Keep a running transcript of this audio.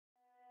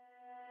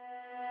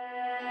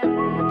You're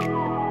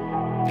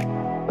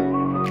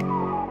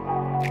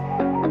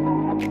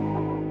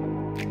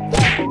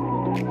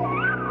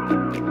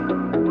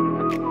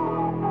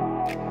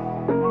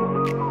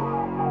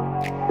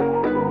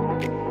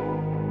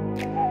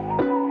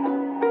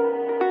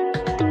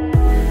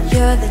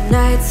the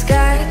night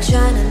sky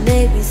trying to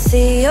make me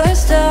see your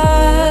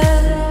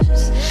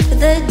stars, but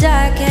the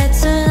dark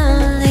gets so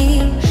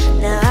lonely.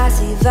 Now I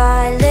see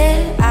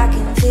violet, I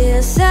can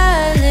feel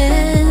silence,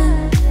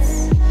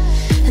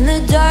 and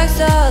the dark's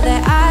all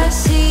that I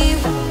see.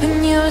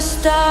 When your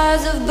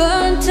stars have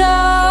burnt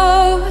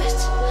out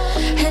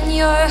and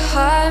your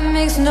heart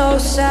makes no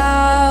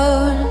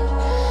sound,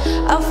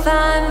 I'll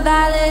find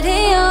violet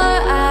in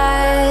your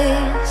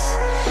eyes.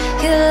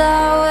 You'll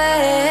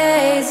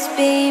always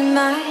be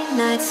my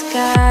night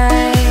sky.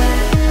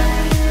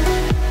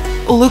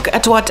 Look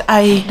at what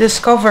I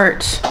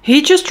discovered.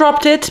 He just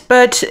dropped it,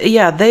 but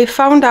yeah, they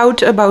found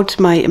out about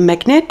my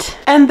magnet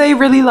and they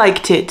really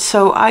liked it.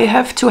 So I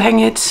have to hang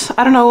it,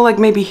 I don't know, like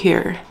maybe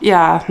here.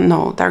 Yeah,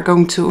 no, they're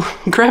going to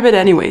grab it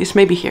anyways,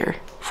 maybe here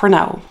for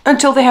now.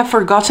 Until they have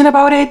forgotten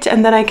about it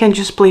and then I can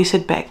just place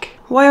it back.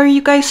 Why are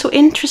you guys so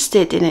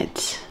interested in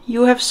it?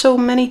 You have so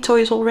many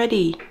toys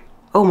already.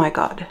 Oh my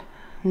god.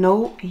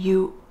 No,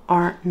 you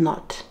are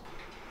not.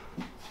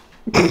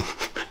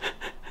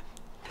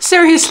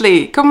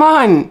 Seriously, come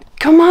on.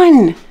 Come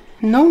on.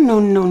 No, no,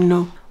 no,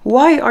 no.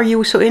 Why are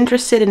you so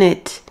interested in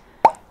it?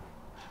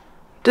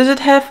 Does it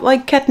have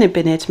like catnip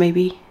in it,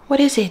 maybe? What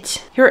is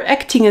it? You're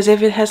acting as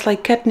if it has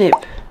like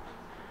catnip.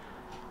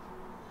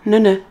 No,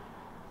 no.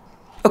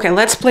 Okay,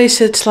 let's place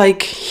it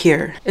like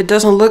here. It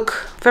doesn't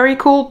look very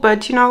cool,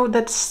 but you know,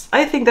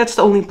 I think that's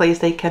the only place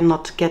they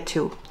cannot get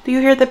to. Do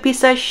you hear the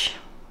pisage?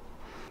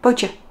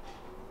 Bootje.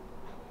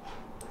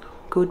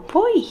 Good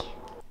boy.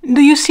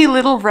 Do you see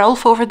little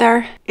Ralph over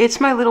there? It's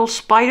my little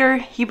spider.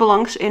 He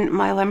belongs in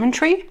my lemon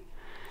tree.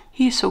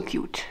 He's so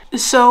cute.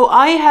 So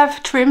I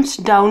have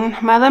trimmed down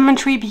my lemon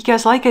tree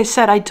because, like I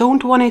said, I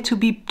don't want it to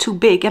be too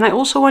big. And I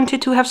also want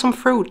it to have some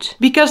fruit.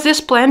 Because this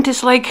plant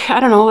is like, I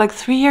don't know, like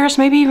 3 years,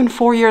 maybe even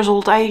 4 years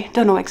old. I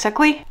don't know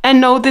exactly.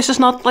 And no, this is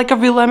not like a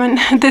real lemon.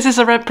 This is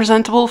a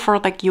representable for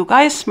like you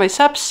guys, my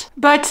subs.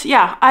 But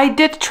yeah, I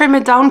did trim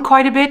it down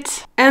quite a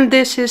bit. And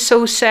this is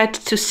so sad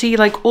to see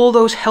like all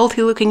those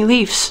healthy looking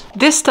leaves.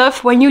 This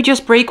stuff, when you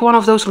just break one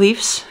of those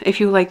leaves, if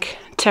you like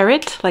tear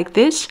it like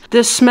this,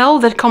 the smell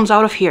that comes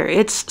out of here,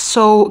 it's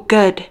so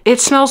good.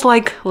 It smells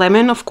like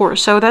lemon, of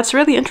course, so that's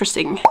really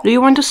interesting. Do you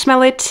want to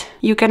smell it?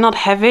 You cannot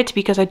have it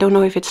because I don't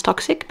know if it's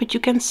toxic, but you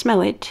can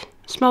smell it.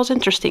 Smells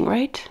interesting,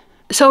 right?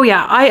 So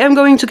yeah, I am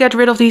going to get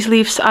rid of these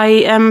leaves. I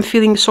am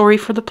feeling sorry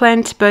for the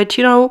plant, but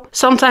you know,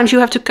 sometimes you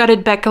have to cut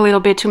it back a little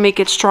bit to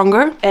make it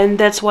stronger. And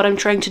that's what I'm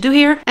trying to do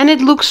here. And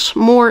it looks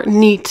more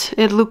neat.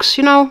 It looks,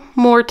 you know,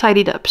 more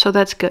tidied up, so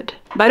that's good.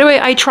 By the way,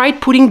 I tried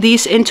putting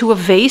these into a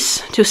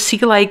vase to see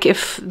like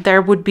if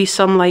there would be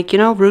some like, you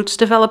know, roots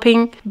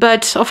developing.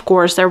 But of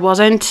course there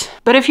wasn't.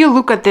 But if you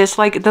look at this,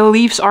 like the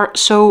leaves are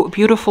so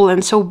beautiful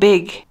and so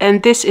big.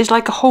 And this is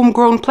like a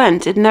homegrown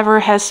plant. It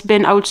never has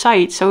been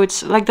outside. So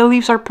it's like the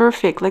leaves are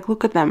perfect. Like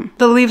look at them.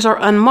 The leaves are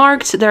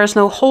unmarked. There's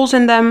no holes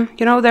in them.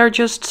 You know, they're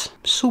just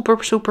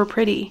super, super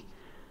pretty.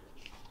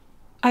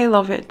 I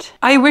love it.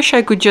 I wish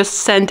I could just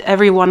send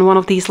everyone one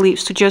of these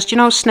leaves to just, you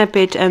know, snap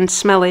it and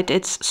smell it.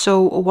 It's so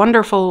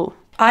wonderful.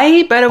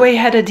 I, by the way,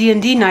 had a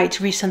D&D night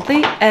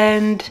recently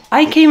and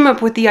I came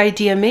up with the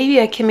idea maybe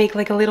I can make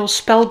like a little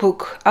spell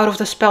book out of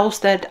the spells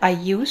that I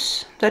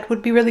use. That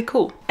would be really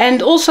cool.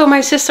 And also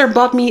my sister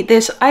bought me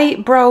this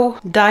eyebrow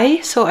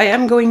dye, so I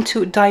am going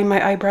to dye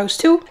my eyebrows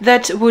too.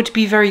 That would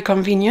be very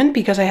convenient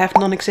because I have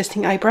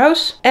non-existing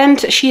eyebrows.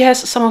 And she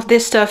has some of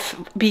this stuff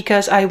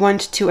because I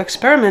want to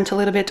experiment a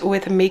little bit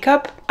with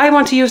makeup. I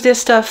want to use this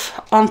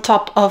stuff on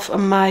top of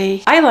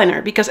my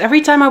eyeliner because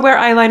every time I wear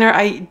eyeliner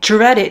I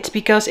dread it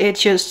because it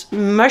just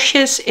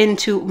mushes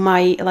into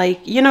my,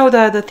 like, you know,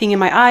 the thing in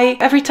my eye.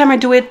 Every time I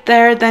do it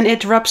there, then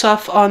it rubs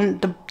off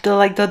on the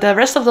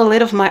rest of the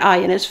lid of my eye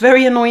and it's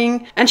very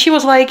annoying. And she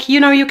was like, you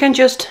know, you can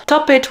just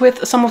top it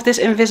with some of this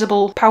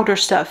invisible powder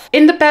stuff.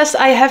 In the past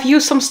I have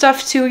used some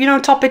stuff to, you know,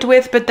 top it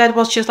with, but that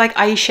was just like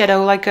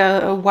eyeshadow, like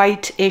a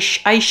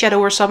white-ish eyeshadow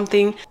or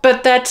something.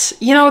 But that's,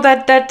 you know,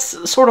 that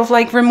sort of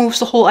like removes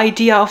the whole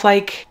idea of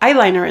like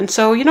eyeliner. And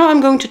so, you know,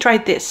 I'm going to try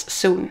this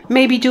soon.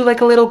 Maybe do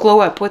like a little glow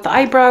up with the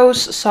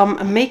eyebrows,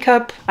 some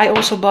makeup. I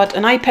also bought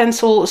an eye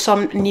pencil,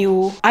 some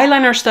new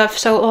eyeliner stuff.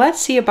 So let's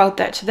see about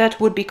that. That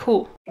would be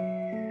cool.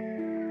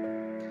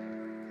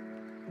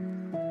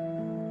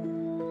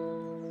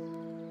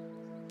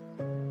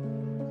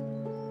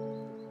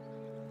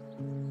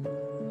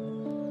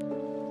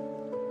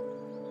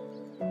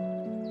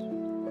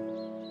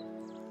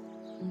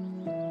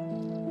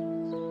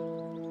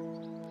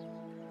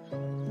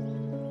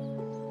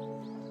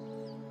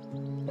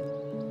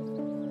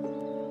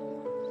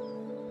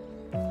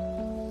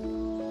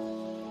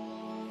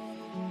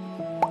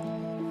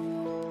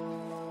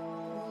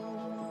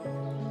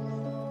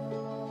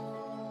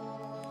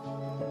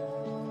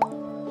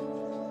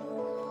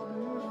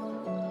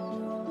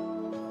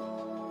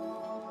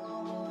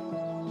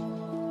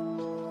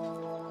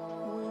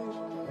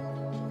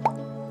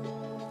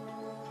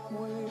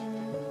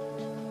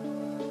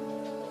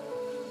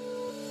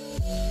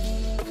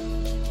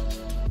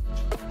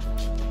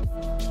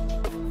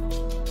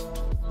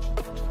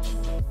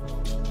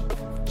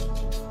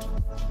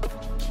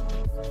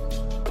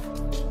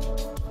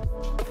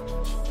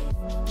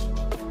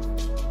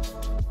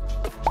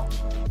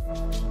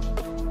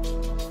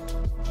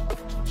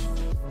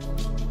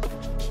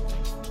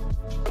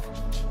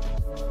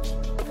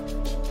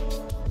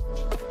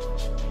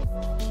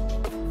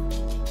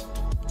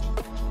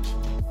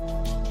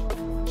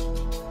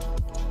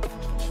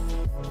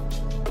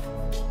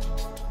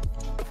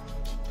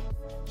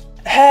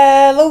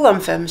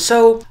 on fam.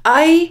 So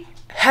I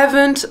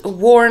haven't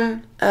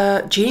worn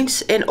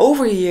jeans in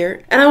over a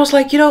year, and I was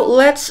like, you know,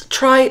 let's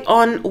try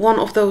on one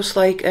of those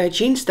like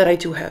jeans that I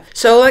do have.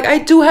 So like I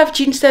do have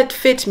jeans that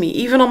fit me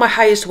even on my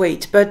highest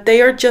weight, but they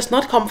are just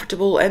not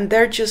comfortable and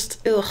they're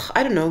just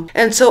I don't know.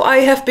 And so I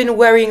have been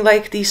wearing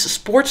like these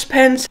sports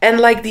pants and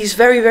like these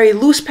very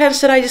loose pants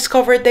that I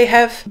discovered they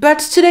have. But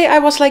today I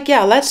was like,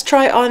 yeah, let's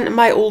try on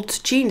my old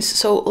jeans,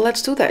 so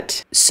let's do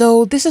that.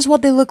 So this is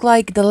what they look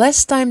like. The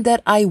last time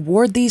that I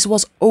wore these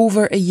was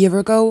over a year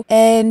ago,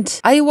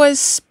 and I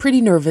was pretty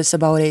nervous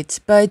about it,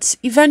 but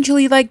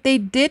eventually like they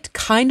did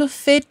kind of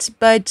fit,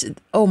 but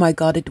oh my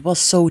god, it was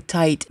so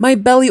tight. My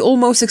belly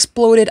almost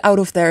exploded out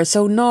of there,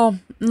 so no,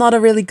 not a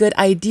really good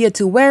idea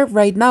to wear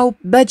right now,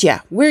 but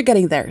yeah, we're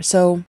getting there.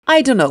 So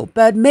I don't know,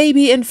 but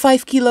maybe in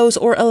 5 kilos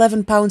or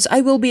 11 pounds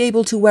I will be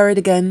able to wear it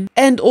again.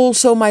 And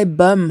also my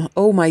bum,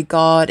 oh my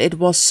god, it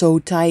was so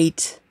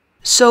tight.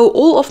 So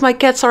all of my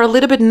cats are a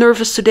little bit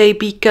nervous today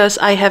because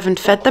I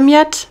haven't fed them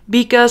yet,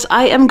 because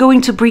I am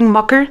going to bring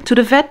Makker to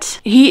the vet.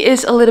 He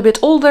is a little bit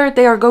older,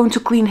 they are going to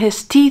clean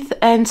his teeth,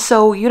 and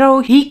so, you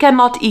know, he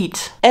cannot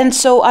eat. And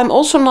so I'm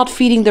also not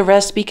feeding the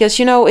rest because,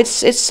 you know,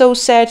 it's so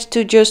sad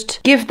to just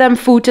give them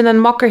food and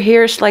then Makker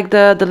hears like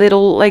the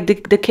little, like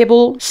the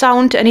kibble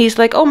sound and he's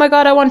like, oh my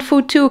god, I want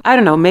food too. I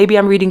don't know, maybe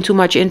I'm reading too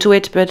much into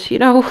it, but you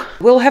know,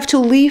 we'll have to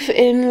leave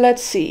in,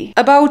 let's see,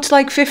 about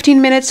like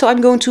 15 minutes, so I'm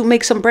going to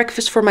make some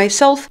breakfast for myself.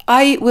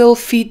 I will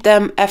feed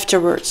them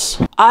afterwards.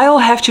 I'll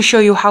have to show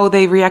you how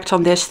they react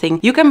on this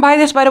thing. You can buy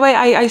this, by the way,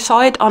 I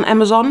saw it on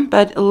Amazon,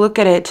 but look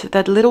at it.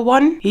 That little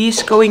one,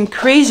 he's going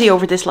crazy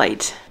over this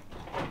light.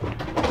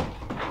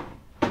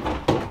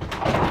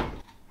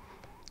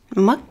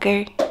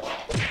 Makker.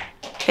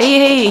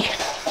 Hey.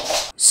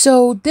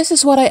 So this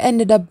is what I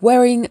ended up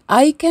wearing.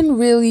 I can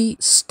really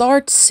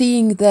start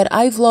seeing that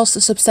I've lost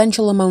a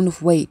substantial amount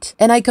of weight.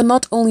 And I can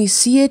not only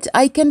see it,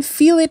 I can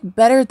feel it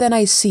better than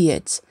I see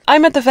it.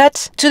 I'm at the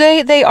vet.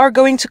 Today they are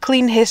going to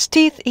clean his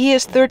teeth. He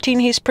is 13,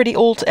 he's pretty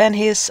old, and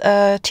his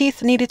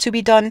teeth needed to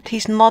be done.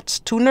 He's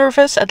not too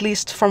nervous, at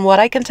least from what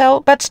I can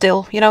tell. But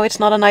still, you know, it's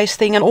not a nice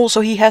thing, and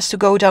also he has to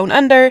go down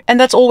under, and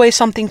that's always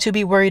something to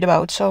be worried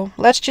about. So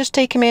let's just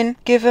take him in,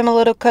 give him a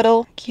little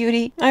cuddle.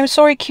 Cutie. I'm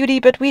sorry, cutie,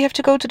 but we have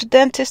to go to the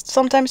dentist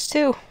sometimes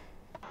too.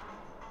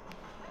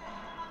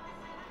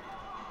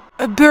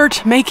 A bird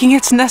making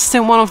its nest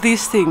in one of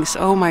these things.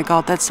 Oh my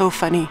god, that's so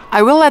funny.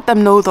 I will let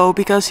them know though,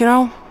 because, you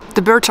know,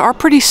 the birds are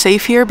pretty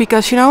safe here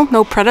because, you know,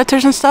 no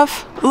predators and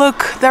stuff.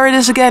 Look, there it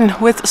is again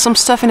with some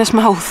stuff in his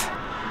mouth.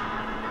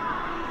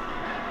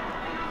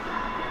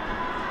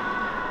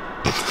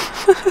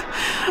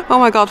 Oh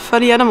my god,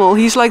 funny animal.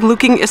 He's like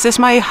looking, is this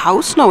my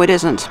house? No, it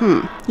isn't.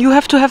 You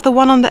have to have the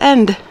one on the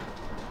end.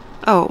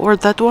 Oh, or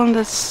that one,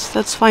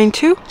 that's fine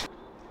too.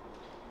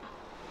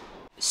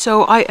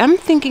 So I am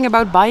thinking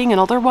about buying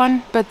another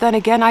one, but then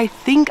again, I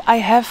think I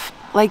have,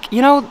 like,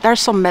 you know, there's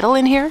some metal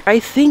in here. I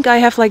think I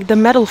have like the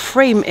metal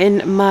frame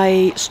in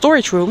my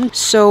storage room.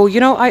 So, you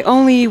know, I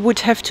only would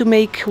have to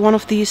make one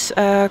of these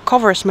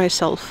covers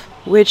myself,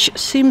 which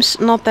seems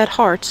not that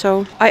hard.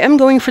 So I am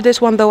going for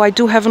this one though. I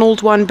do have an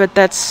old one, but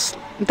that's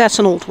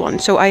an old one.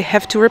 So I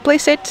have to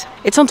replace it.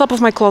 It's on top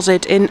of my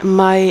closet in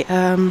my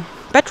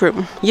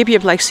bedroom. Yip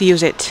Yip likes to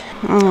use it.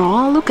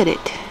 Oh, look at it.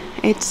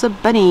 It's a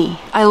bunny.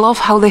 I love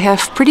how they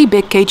have pretty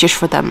big cages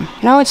for them.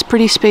 You know, it's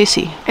pretty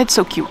spacey. It's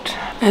so cute.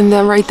 And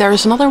then right there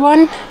is another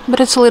one,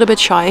 but it's a little bit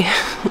shy.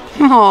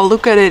 Oh,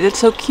 look at it. It's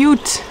so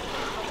cute.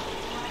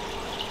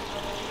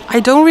 I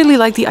don't really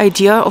like the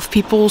idea of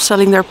people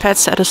selling their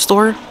pets at a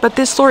store, but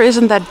this store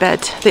isn't that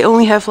bad. They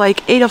only have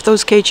like 8 of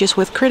those cages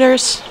with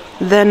critters,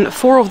 then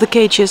 4 of the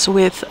cages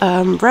with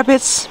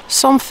rabbits,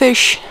 some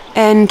fish,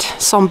 and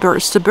some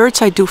birds. The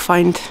birds I do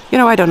find, you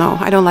know, I don't know,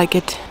 I don't like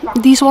it.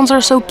 These ones are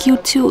so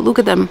cute too, look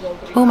at them.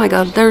 Oh my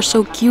god, they're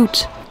so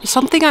cute.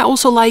 Something I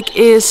also like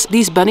is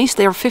these bunnies.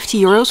 They are 50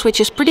 euros, which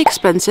is pretty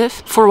expensive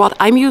for what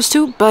I'm used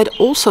to, but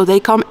also they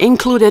come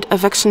included a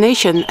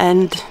vaccination,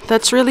 and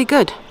that's really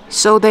good.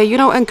 So they, you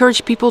know,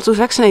 encourage people to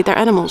vaccinate their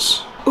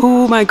animals.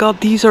 Oh my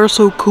god, these are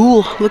so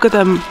cool. Look at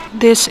them.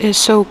 This is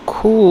so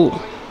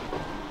cool.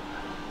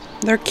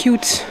 They're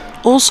cute.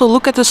 Also,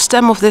 look at the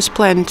stem of this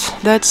plant.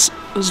 That's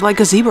like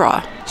a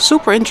zebra.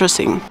 Super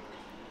interesting.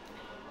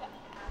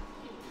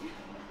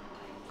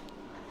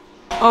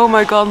 Oh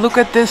my god, look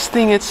at this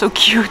thing. It's so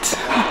cute.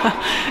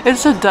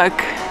 It's a duck.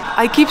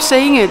 I keep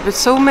saying it, but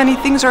so many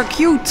things are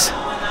cute.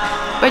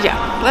 But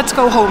yeah, let's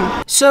go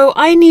home. So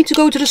I need to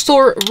go to the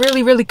store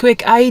really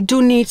quick. I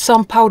do need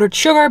some powdered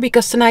sugar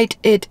because tonight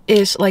it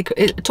is like,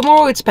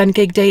 tomorrow it's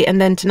pancake day,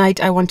 and then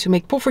tonight I want to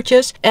make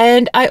poffertjes.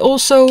 And I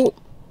also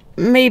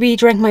maybe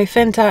drank my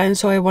Fanta, and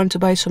so I want to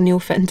buy some new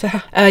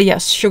Fanta.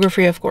 Yes,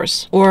 sugar-free of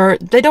course. Or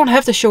they don't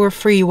have the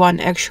sugar-free one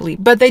actually,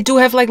 but they do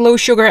have like low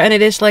sugar, and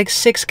it is like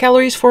 6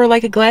 calories for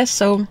like a glass,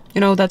 so you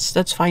know,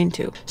 that's fine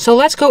too. So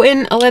let's go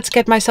in, let's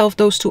get myself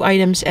those 2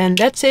 items, and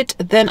that's it.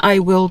 Then I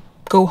will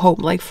go home,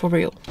 like for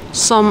real.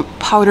 Some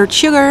powdered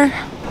sugar,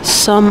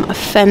 some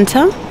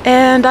Fanta.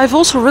 And I've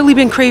also really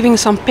been craving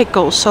some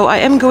pickles, so I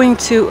am going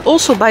to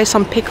also buy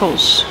some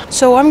pickles.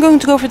 So I'm going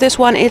to go for this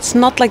one. It's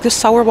not like the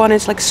sour one,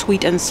 it's like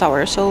sweet and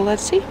sour. So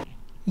let's see.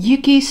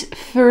 Yuki's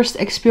first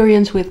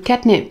experience with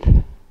catnip.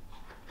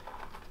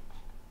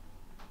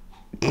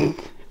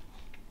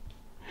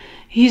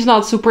 He's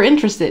not super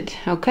interested.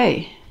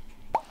 Okay.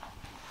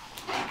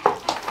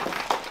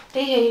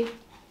 Hey, hey.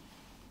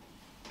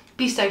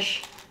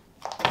 Pistache.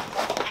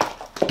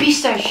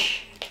 Pistache.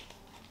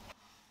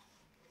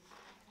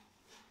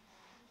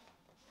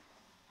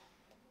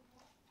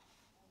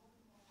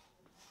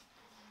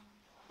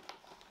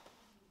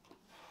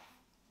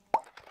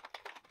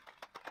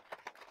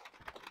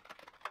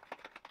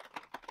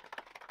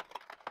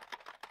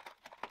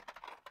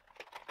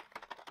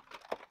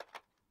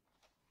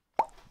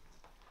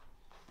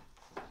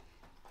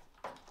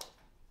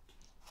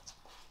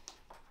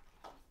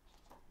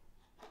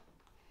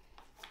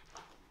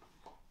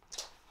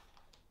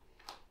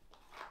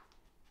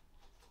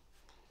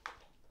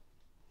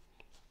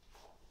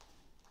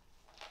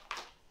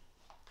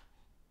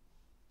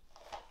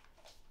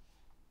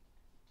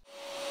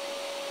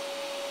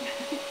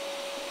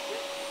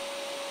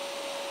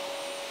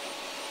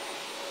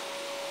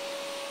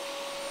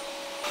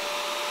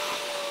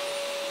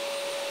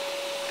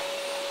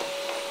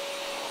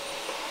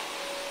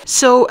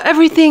 So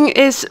everything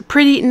is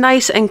pretty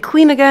nice and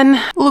clean again.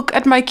 Look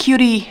at my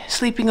cutie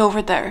sleeping over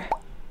there.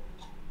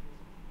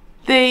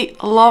 They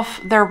love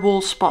their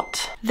wall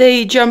spot.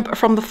 They jump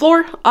from the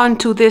floor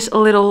onto this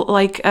little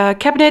like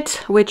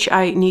cabinet, which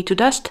I need to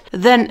dust.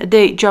 Then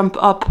they jump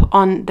up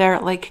on their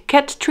like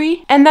cat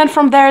tree. And then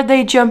from there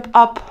they jump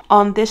up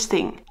on this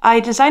thing. I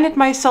designed it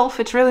myself.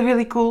 It's really,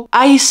 really cool.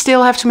 I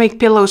still have to make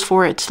pillows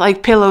for it.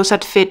 Like pillows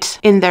that fit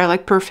in there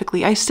like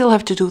perfectly. I still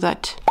have to do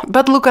that.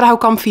 But look at how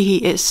comfy he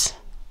is.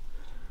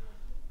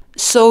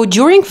 So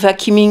during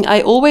vacuuming,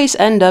 I always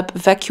end up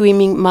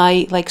vacuuming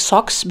my like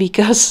socks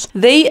because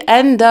they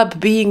end up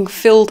being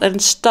filled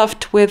and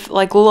stuffed with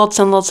like lots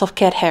and lots of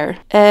cat hair.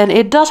 And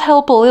it does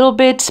help a little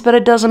bit, but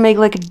it doesn't make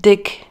like a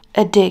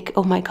dig.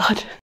 Oh my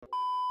god.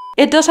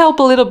 It does help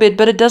a little bit,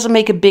 but it doesn't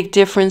make a big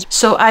difference.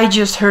 So I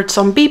just heard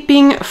some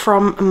beeping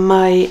from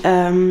my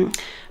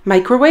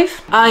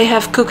microwave. I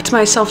have cooked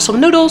myself some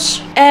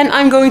noodles and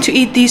I'm going to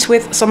eat these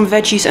with some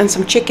veggies and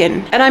some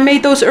chicken. And I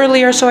made those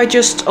earlier, so I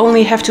just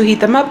only have to heat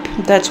them up.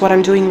 That's what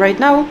I'm doing right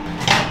now.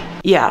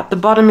 Yeah, the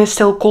bottom is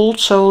still cold,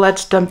 so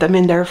let's dump them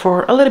in there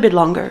for a little bit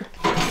longer.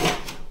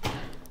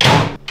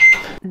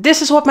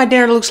 This is what my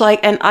dinner looks like,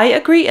 and I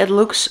agree, it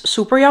looks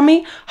super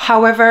yummy.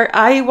 However,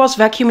 I was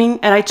vacuuming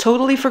and I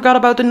totally forgot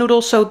about the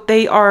noodles, so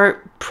they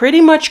are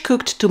pretty much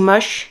cooked to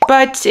mush,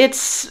 but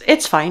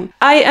it's fine.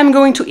 I am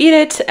going to eat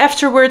it.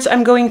 Afterwards,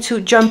 I'm going to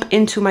jump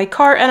into my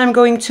car and I'm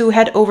going to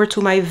head over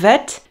to my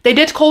vet. They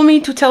did call me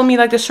to tell me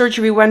like the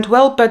surgery went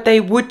well, but they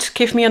would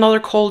give me another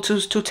call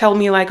to tell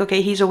me like,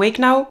 okay, he's awake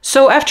now.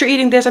 So after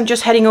eating this, I'm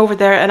just heading over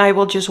there and I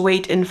will just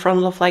wait in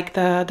front of like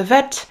the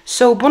vet.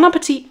 So bon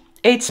appetit.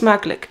 Eet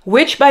smakelijk.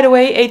 Which, by the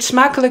way, eet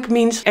smakelijk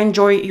means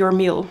enjoy your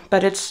meal,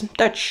 but it's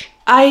Dutch.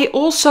 I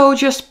also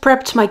just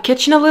prepped my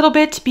kitchen a little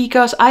bit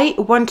because I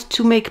want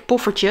to make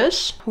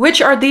poffertjes,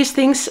 which are these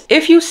things.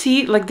 If you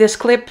see like this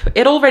clip,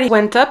 it already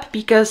went up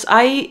because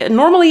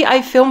normally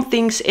I film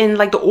things in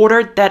like the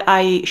order that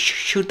I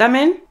shoot them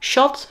in.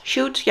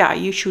 Shoot? Yeah,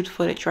 you shoot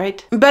footage,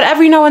 right? But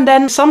every now and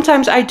then,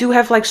 sometimes I do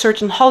have like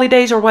certain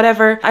holidays or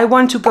whatever. I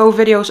want to go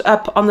videos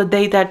up on the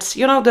day that,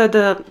 you know,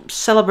 the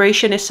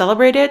celebration is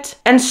celebrated.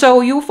 And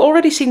so you've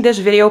already seen this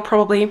video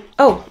probably.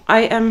 Oh,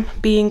 I am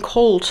being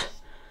called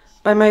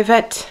by my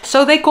vet.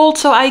 So they called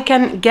so I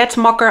can get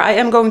Makker. I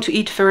am going to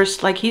eat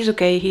first. Like, he's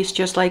okay. He's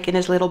just like in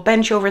his little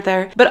bench over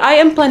there. But I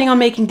am planning on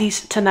making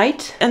these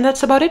tonight. And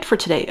that's about it for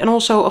today. And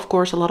also, of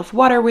course, a lot of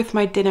water with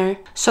my dinner.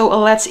 So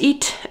let's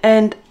eat.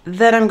 And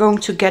then I'm going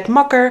to get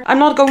Makker. I'm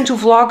not going to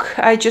vlog.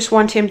 I just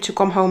want him to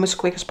come home as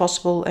quick as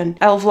possible. And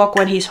I'll vlog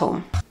when he's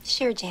home.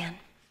 Sure, Jan.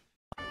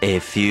 A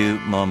few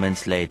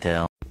moments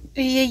later.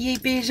 Jee,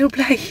 ben je zo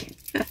blij?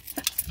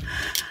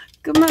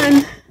 Come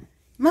on.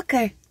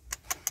 Makker.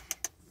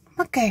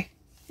 Oké.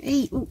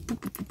 Hey,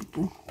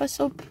 pas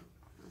op.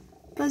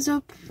 Pas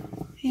op.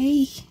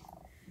 Hey.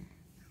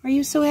 Are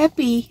you so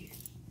happy?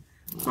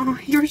 Oh,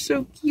 you're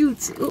so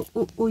cute.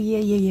 Oh,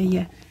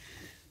 yeah.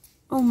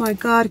 Oh my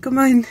god, come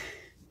on.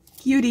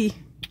 Cutie.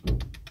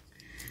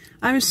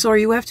 I'm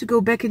sorry, you have to go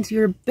back into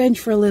your bench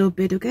for a little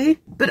bit, okay?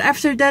 But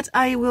after that,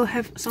 I will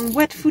have some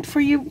wet food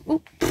for you.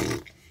 Oh.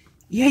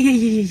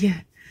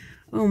 Yeah.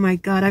 Oh my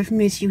god, I've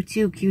missed you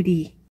too,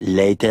 cutie.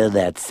 Later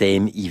that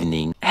same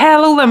evening.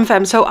 Hello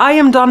Lemfam, so I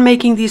am done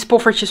making these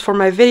poffertjes for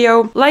my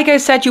video. Like I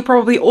said, you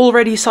probably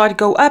already saw it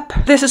go up.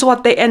 This is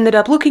what they ended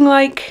up looking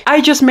like. I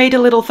just made a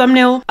little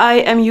thumbnail. I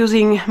am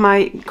using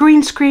my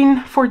green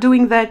screen for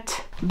doing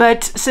that.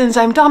 But since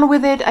I'm done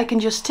with it, I can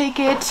just take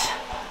it,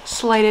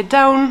 slide it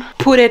down,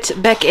 put it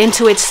back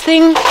into its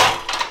thing.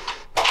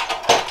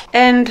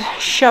 and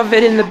shove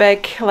it in the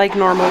bag like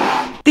normal.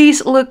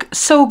 These look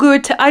so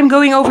good. I'm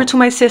going over to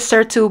my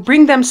sister to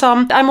bring them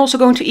some. I'm also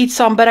going to eat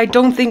some, but I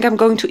don't think I'm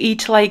going to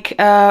eat like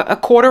a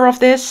quarter of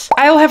this.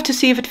 I'll have to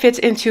see if it fits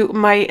into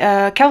my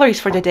calories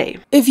for the day.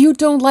 If you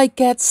don't like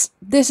cats,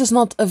 this is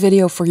not a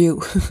video for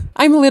you.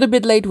 I'm a little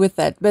bit late with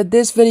that, but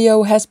this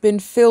video has been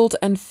filled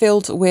and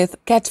filled with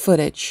cat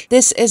footage.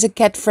 This is a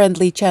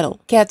cat-friendly channel.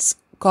 Cats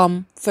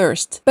come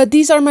first. But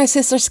these are my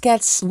sister's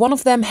cats. One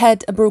of them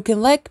had a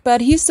broken leg,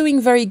 but he's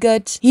doing very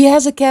good. He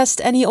has a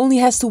cast and he only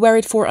has to wear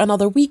it for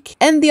another week.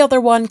 And the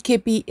other one,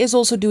 Kippy, is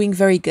also doing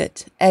very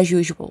good, as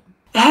usual.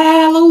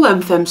 Hello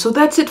Lemfam, so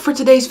that's it for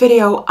today's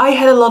video. I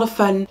had a lot of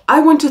fun.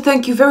 I want to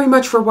thank you very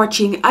much for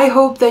watching. I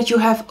hope that you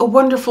have a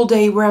wonderful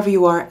day wherever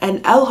you are,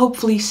 and I'll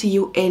hopefully see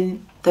you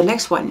in the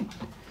next one.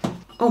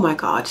 Oh my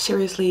god,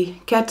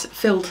 seriously,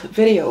 cat-filled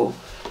video.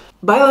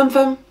 Bye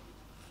Lemfam.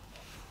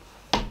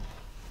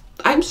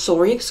 I'm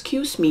sorry,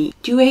 excuse me.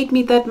 Do you hate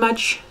me that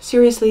much?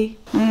 Seriously?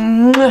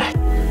 You're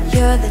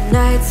the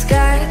night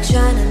sky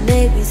trying to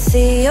make me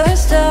see your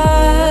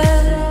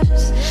stars.